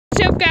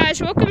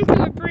guys, welcome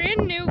to a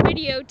brand new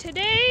video.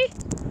 Today,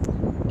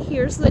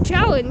 here's the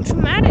challenge.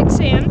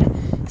 Maddox and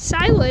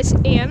Silas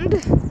and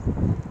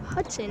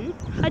Hudson,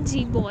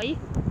 Hudsy boy,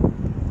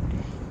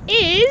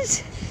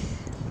 is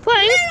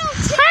playing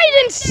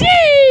hide and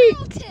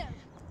seek!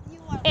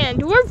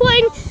 And we're the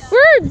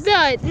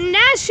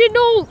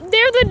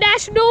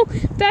national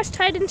best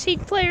hide and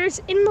seek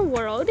players in the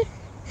world.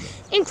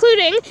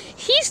 Including,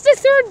 he's the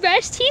third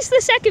best, he's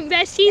the second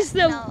best, he's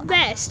the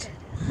best.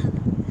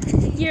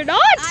 You're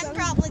not? I'm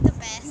probably the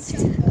best.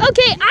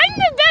 Okay, I'm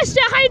the best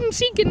at hide and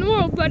seek in the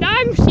world, but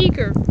I'm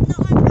Seeker. No,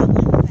 I'm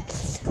probably the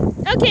best.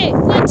 Okay,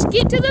 let's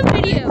get to the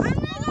video.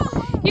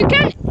 You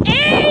can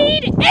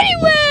aid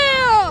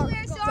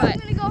anywhere! So I'm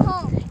gonna go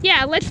home.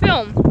 Yeah, let's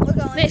film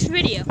this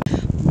video.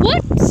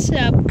 What's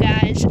up,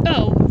 guys?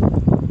 Oh,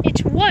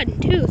 it's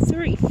 1, 2,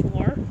 3,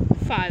 4,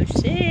 5,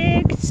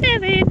 6,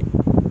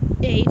 7,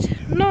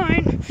 8,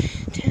 9,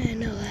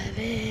 10,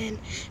 11,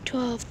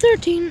 12,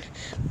 13,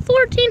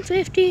 14,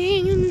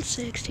 15,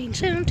 16,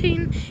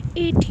 17,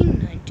 18,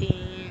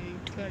 19,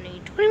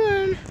 20,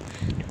 21,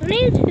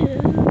 22,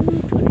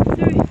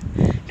 23,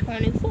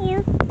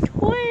 24,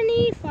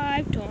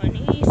 25,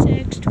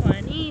 26,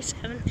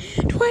 27,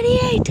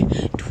 28,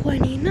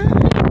 29,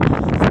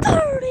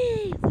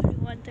 30,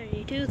 31,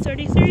 32,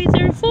 33,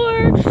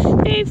 34,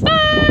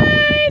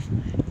 35,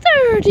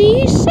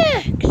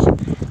 36,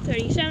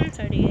 37,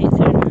 38,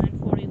 39,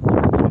 40,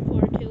 41,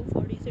 42,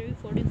 43,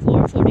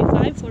 44,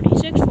 45,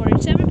 46,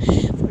 47,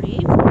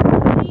 48,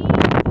 49,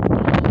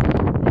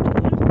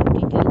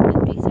 50, 51,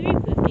 52, 53,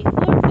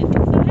 54,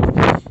 55,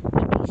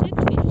 56,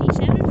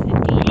 57,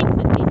 58,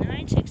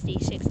 59, 60,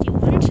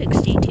 61,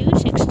 62,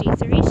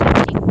 63,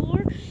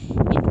 64,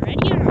 and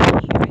ready or not,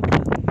 here I go.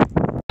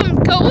 I'm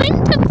going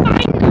to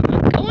find them.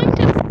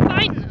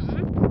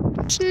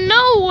 There's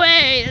no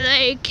way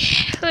they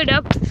could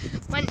have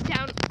went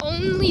down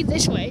only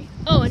this way.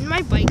 Oh, and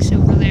my bike's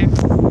over there.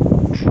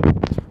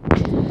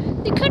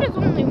 They could have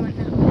only went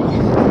that way.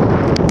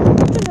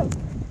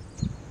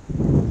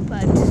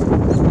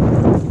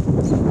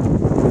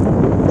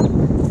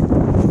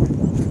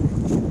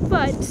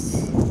 But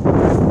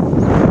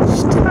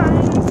it's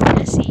time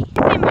to see.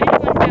 They might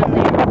have went down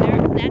there.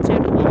 That's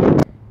actually.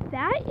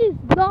 That is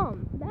them.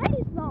 I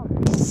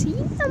see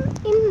them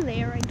in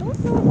there. I don't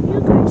know if you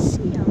guys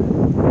see them.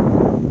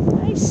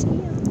 I see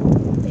them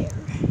there.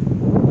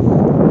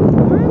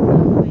 We're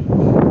moving.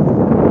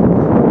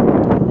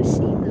 Do you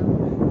see them?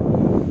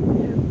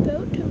 They're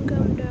about to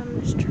come down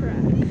this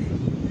track.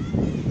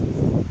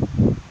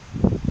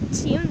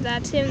 See him?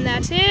 That's him.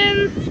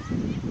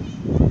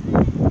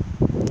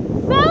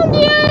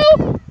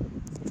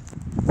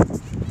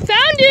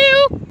 Found you!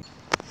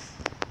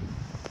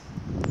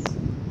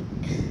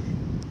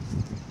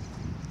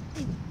 I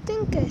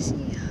think I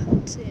see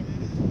Hudson.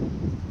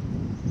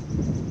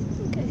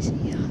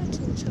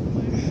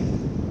 Somewhere.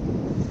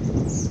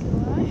 Do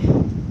I?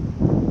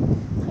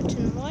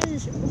 Hudson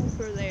was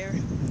over there.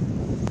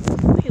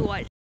 He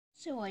was.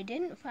 So I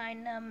didn't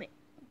find them,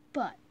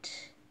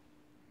 but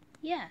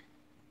yeah,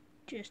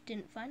 just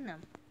didn't find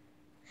them.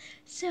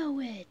 So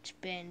it's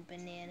been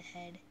Banana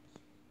Head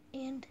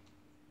and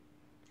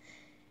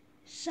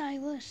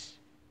Silas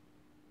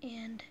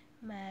and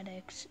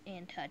Maddox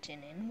and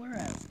Hudson, and we're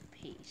out.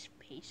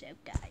 Peace out,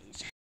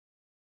 guys.